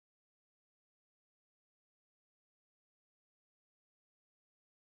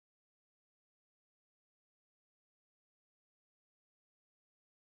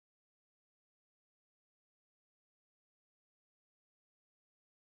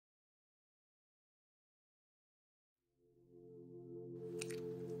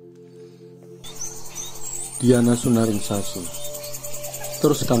Diana Sunaringsasi.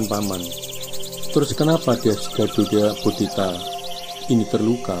 Teruskan paman. Terus kenapa dia Gadul dia Bodhita ini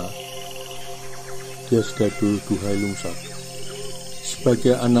terluka? Dia Gadul duhai lungsot.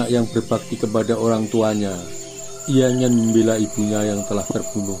 Sebagai anak yang berbakti kepada orang tuanya, ia ingin membela ibunya yang telah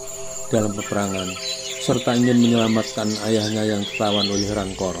terbunuh dalam peperangan, serta ingin menyelamatkan ayahnya yang tertawan oleh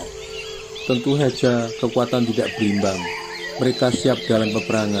Rangkoro. Tentu saja kekuatan tidak berimbang. Mereka siap dalam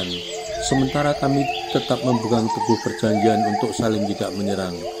peperangan, sementara kami tetap memegang teguh perjanjian untuk saling tidak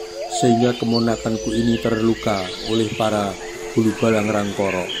menyerang, sehingga keponakanku ini terluka oleh para bulu balang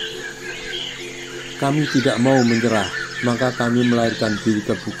Rangkoro. Kami tidak mau menyerah, maka kami melarikan diri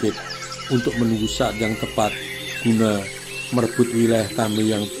ke bukit untuk menunggu saat yang tepat guna merebut wilayah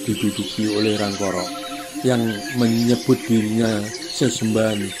kami yang diduduki oleh Rangkoro, yang menyebut dirinya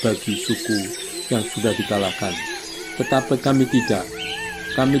sesembahan bagi suku yang sudah dikalahkan. Tetapi kami tidak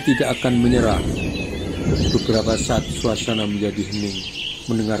akan menyerah. Beberapa saat suasana menjadi hening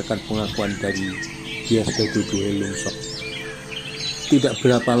mendengarkan pengakuan dari Gadul duhai lungsot. Tidak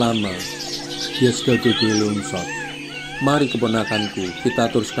berapa lama, Gadul duhai lungsot, mari keponakanku,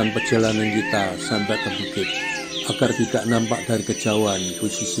 kita teruskan perjalanan kita sampai ke bukit, agar tidak nampak dari kejauhan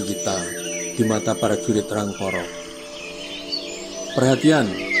posisi kita di mata para jurid Rangkoro. Perhatian,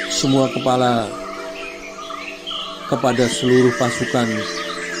 semua kepala kepada seluruh pasukan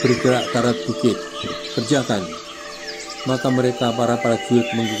bergerak ke arah bukit. Kerjakan. Maka mereka para prajurit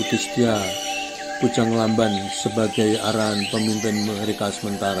mengikuti setia Kujang Lamban sebagai arahan pemimpin mereka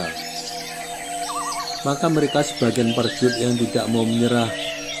sementara. Maka mereka sebagian prajurit yang tidak mau menyerah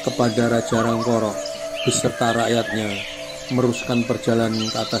kepada Raja Rangkoro beserta rakyatnya meneruskan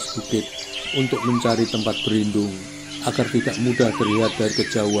perjalanan ke atas bukit untuk mencari tempat berlindung agar tidak mudah terlihat dari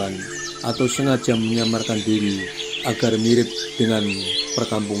kejauhan atau sengaja menyamarkan diri agar mirip dengan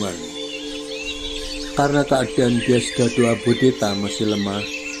perkampungan. Karena keadaan Gadul Bodhita masih lemah,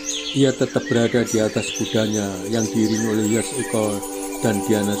 ia tetap berada di atas kudanya yang diiringi oleh Eko dan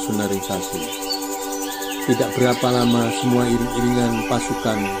Diana Sunaringsasi. Tidak berapa lama semua iring-iringan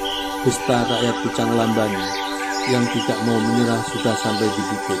pasukan beserta rakyat Kujang Lamban yang tidak mau menyerah sudah sampai di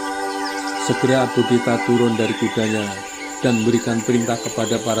bukit. Segera Bodhita turun dari kudanya dan memberikan perintah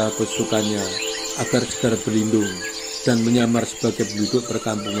kepada para pasukannya agar segera berlindung dan menyamar sebagai penduduk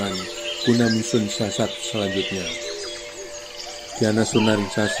perkampungan guna menyusun siasat selanjutnya. Diana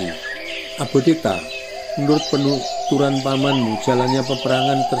Sunaringsasi. Bodhita, menurut penuturan pamanmu, jalannya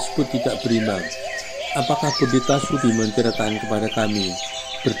peperangan tersebut tidak berimbang. Apakah Bodhita sudi menceritakan kepada kami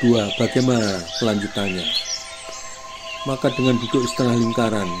berdua bagaimana kelanjutannya? Maka dengan duduk setengah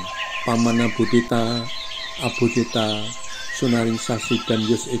lingkaran, paman Bodhita, Sunaringsasi dan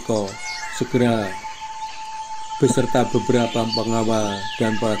Eko segera beserta beberapa pengawal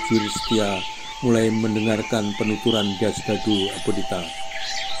dan prajurit setia mulai mendengarkan penuturan Gadul Bodhita.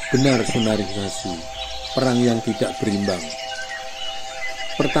 Benar Sunaringsasi, perang yang tidak berimbang.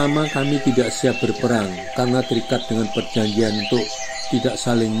 Pertama, kami tidak siap berperang karena terikat dengan perjanjian untuk tidak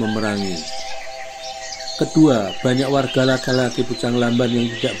saling memerangi. Kedua, banyak warga laki-laki Kujang Lamban yang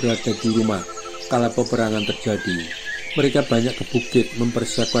tidak berada di rumah kala peperangan terjadi. Mereka banyak ke bukit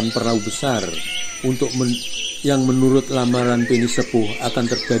mempersiapkan perahu besar untuk yang menurut lamaran Peni Sepuh akan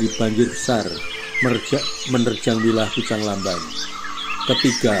terjadi banjir besar menerjang wilayah Kujang Lamban.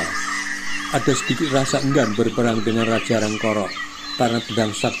 Ketiga, ada sedikit rasa enggan berperang dengan Raja Rangkoro karena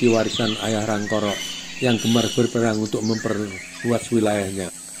pedang sakti warisan ayah Rangkoro yang gemar berperang untuk memperluas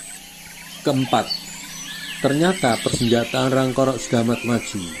wilayahnya. Keempat, ternyata persenjataan Rangkoro sudah amat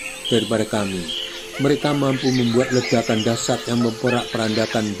maju daripada kami. Mereka mampu membuat ledakan dahsyat yang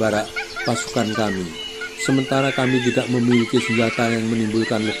memporak-porandakan barak pasukan kami, sementara kami tidak memiliki senjata yang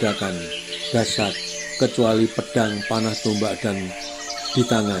menimbulkan ledakan dahsyat kecuali pedang, panah tombak, dan di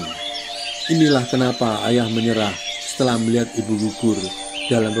tangan. Inilah kenapa ayah menyerah setelah melihat ibu gugur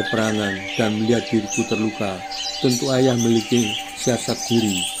dalam peperangan dan melihat diriku terluka. Tentu ayah memiliki siasat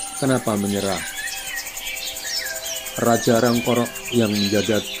diri. Kenapa menyerah? Raja Rangkoro yang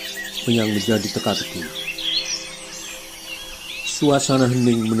menjadi teka-teki. Suasana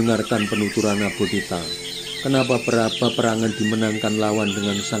hening mendengarkan penuturan Bodhita. Kenapa peperangan dimenangkan lawan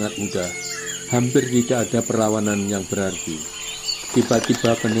dengan sangat mudah? Hampir tidak ada perlawanan yang berarti.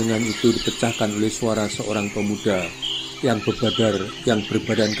 Tiba-tiba keningan itu dipecahkan oleh suara seorang pemuda yang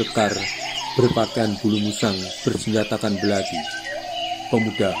berbadan kekar, berpakaian bulu musang, bersenjatakan belati.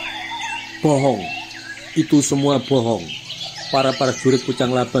 Pemuda, bohong, itu semua bohong. Para prajurit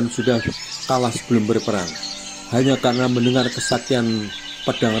Kujang Lamban sudah kalah sebelum berperang. Hanya karena mendengar kesaktian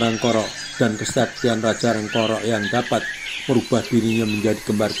pedang Rangkoro dan kesaktian Raja Rangkoro yang dapat merubah dirinya menjadi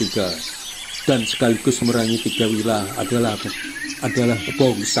kembar tiga. dan sekaligus merangi 3 wilayah adalah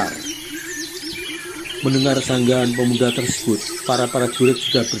bau besar. Mendengar sanggahan pemuda tersebut, para prajurit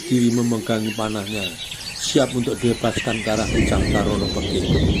sudah berdiri memegangi panahnya, siap untuk dilepaskan ke arah Pucang Tarono Peke.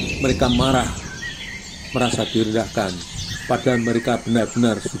 Mereka marah, merasa direndahkan, padahal mereka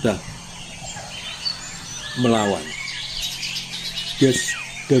benar-benar sudah melawan.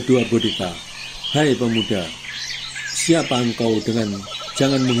 Dadu Abodita, hai pemuda, siapa engkau?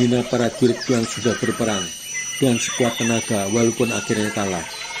 Jangan menghina prajurit yang sudah berperang dengan sekuat tenaga walaupun akhirnya kalah.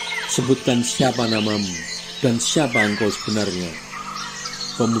 Sebutkan siapa namamu dan siapa engkau sebenarnya.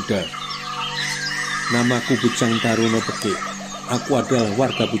 Pemuda, namaku Pucang Tarono Peke. Aku adalah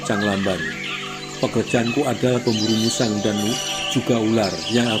warga Pucang Lamban. Pekerjaanku adalah pemburu musang dan juga ular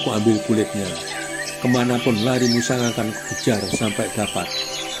yang aku ambil kulitnya. Kemanapun lari musang akan kukejar sampai dapat.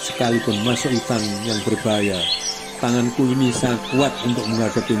 Sekalipun masuk hutan yang berbahaya, tanganku ini sangat kuat untuk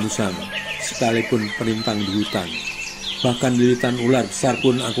menghadapi musang, sekalipun perintang di hutan. Bahkan lilitan ular besar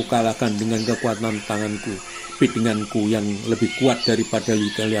pun aku kalahkan dengan kekuatan tanganku, pitinganku yang lebih kuat daripada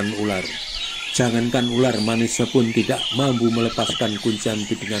lilitan ular. Jangankan ular manusia pun tidak mampu melepaskan kuncian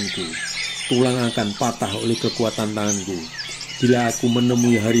pitinganku. Tulang akan patah oleh kekuatan tanganku. Bila aku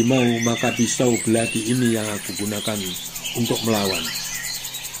menemui harimau, maka pisau belati ini yang aku gunakan untuk melawan.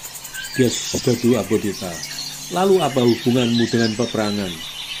 Dadu Abodita, lalu apa hubunganmu dengan peperangan?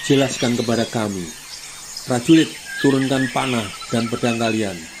 Jelaskan kepada kami. Prajurit, turunkan panah dan pedang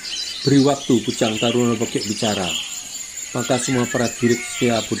kalian. Beri waktu Pucang Tarono Peke bicara. Maka semua prajurit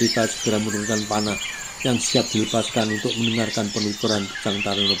setia Abodita segera menurunkan panah yang siap dilepaskan untuk mendengarkan penuturan Pucang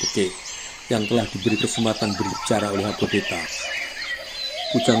Tarono Peke yang telah diberi kesempatan berbicara oleh Abodita.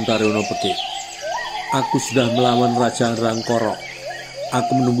 Pucang Tarono Peke, aku sudah melawan Raja Rangkoro.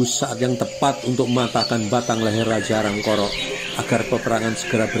 Aku menunggu saat yang tepat untuk mematahkan batang leher Raja Rangkoro agar peperangan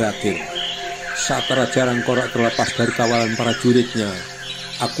segera berakhir. Saat Raja Rangkoro terlepas dari kawalan prajuritnya,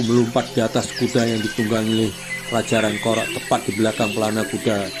 aku melompat di atas kuda yang ditunggangi oleh Raja Rangkoro tepat di belakang pelana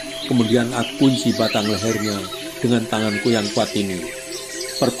kuda. Kemudian aku kunci batang lehernya dengan tanganku yang kuat ini.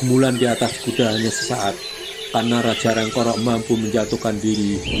 Pergumulan di atas kuda hanya sesaat, karena Raja Rangkoro mampu menjatuhkan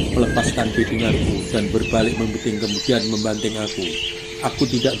diri, melepaskan pitinganku dan berbalik membiting kemudian membanting aku. Aku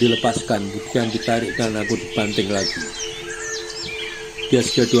tidak dilepaskan, kemudian ditarik dan aku dibanting lagi.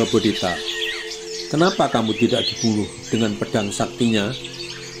 Dadu Abodita, kenapa kamu tidak dibunuh dengan pedang saktinya?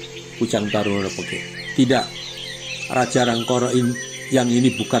 Pucang Tarono Peke, tidak. Raja Rangkoro yang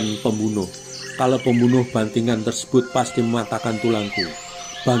ini bukan pembunuh. Kalau pembunuh, bantingan tersebut pasti mematahkan tulangku.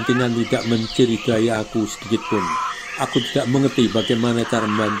 Bantingan tidak mencurigai aku sedikit pun. Aku tidak mengerti bagaimana cara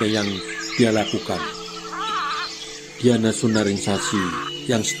membanting yang dia lakukan. Diana Sunaring Sasi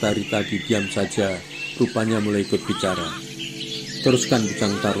yang setari tadi diam saja, rupanya mulai ikut bicara. Teruskan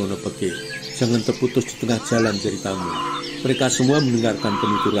Pucang Tarono Peke, jangan terputus di tengah jalan ceritamu. Mereka semua mendengarkan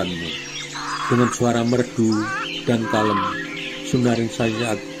penuturanmu. Dengan suara merdu dan kalem, Sunaring Sasi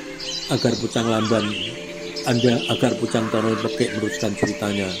agar Pucang Tarono Peke meneruskan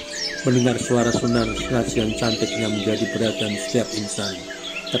ceritanya. Mendengar suara Sunaring Sasi yang cantiknya menjadi perhatian setiap insan,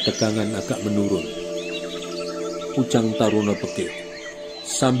 ketegangan agak menurun. Pucang Tarono Peke,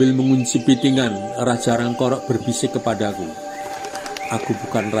 sambil mengunci pitingan, Raja Rangkoro berbisik kepadaku. Aku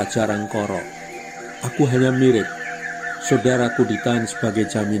bukan Raja Rangkoro. Aku hanya mirip. Saudaraku ditahan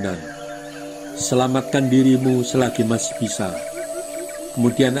sebagai jaminan. Selamatkan dirimu selagi masih bisa.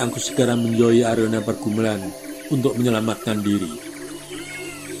 Kemudian aku segera menjauhi arena pergumulan untuk menyelamatkan diri.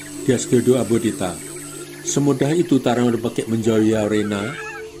 Dadu Abodita, semudah itu Tarono Peke menjauhi arena?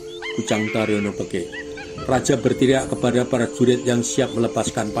 Pucang Tarono Peke, Raja berteriak kepada prajurit yang siap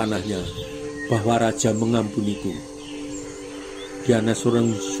melepaskan panahnya bahwa Raja mengampuniku. Diana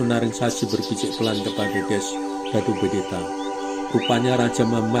Sunaring Sasi berbisik pelan kepada Dadu Abodita. Rupanya Raja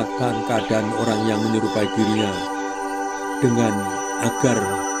memakan keadaan orang yang menyerupai dirinya dengan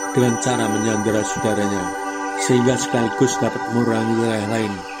cara menyandera saudaranya, sehingga sekaligus dapat mengurangi wilayah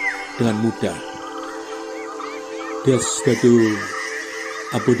lain dengan mudah. Dadu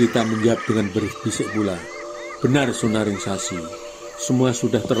Abodita menjawab dengan berbisik pula. Benar Sunaring Sasi, semua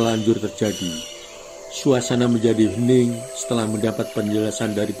sudah terlanjur terjadi. Suasana menjadi hening setelah mendapat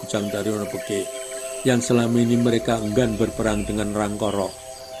penjelasan dari Pucang Tarono Peke yang selama ini mereka enggan berperang dengan Rangkoro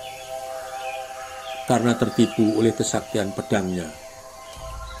karena tertipu oleh kesaktian pedangnya.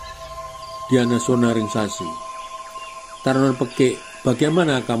 Diana Sunaring Sasi, Tarono Peke,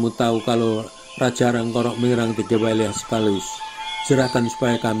 bagaimana kamu tahu kalau Raja Rangkoro menyerang 3 wilayah sekaligus? Serahkan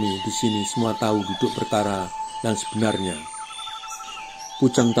supaya kami di sini semua tahu duduk perkara yang sebenarnya.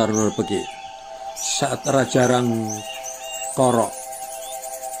 Pucang Tarono Peke, saat Raja Rangkoro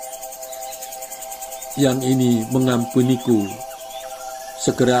yang ini mengampuniku.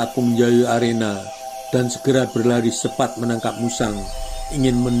 Segera aku menjauhi arena dan segera berlari cepat menangkap musang,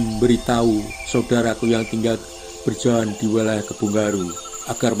 ingin memberitahu saudaraku yang tinggal berjalan di wilayah Kebun Garu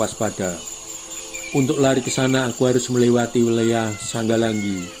agar waspada. Untuk lari ke sana aku harus melewati wilayah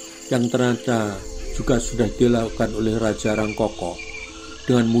Sanggalangi yang ternyata juga sudah dilakukan oleh Raja Rangkoko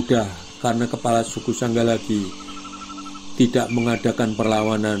dengan mudah karena kepala suku Sanggalangi tidak mengadakan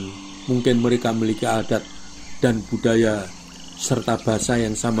perlawanan. Mungkin mereka memiliki adat dan budaya serta bahasa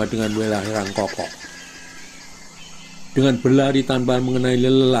yang sama dengan wilayah Rangkoko. Dengan berlari tanpa mengenai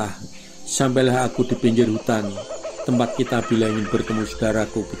lelah, sampailah aku di pinggir hutan, tempat kita bila ingin bertemu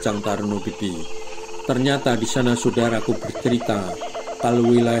saudaraku Pucang Tarno Gede. Ternyata di sana saudaraku bercerita kalau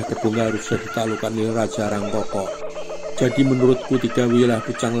wilayah Kebun Garu sudah ditaklukkan oleh Raja Rangkoko. Jadi menurutku 3 wilayah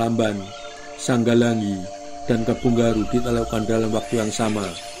Pucang Lamban, Sanggalangi, dan Kebun Garu ditaklukkan dalam waktu yang sama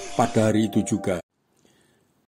pada hari itu juga.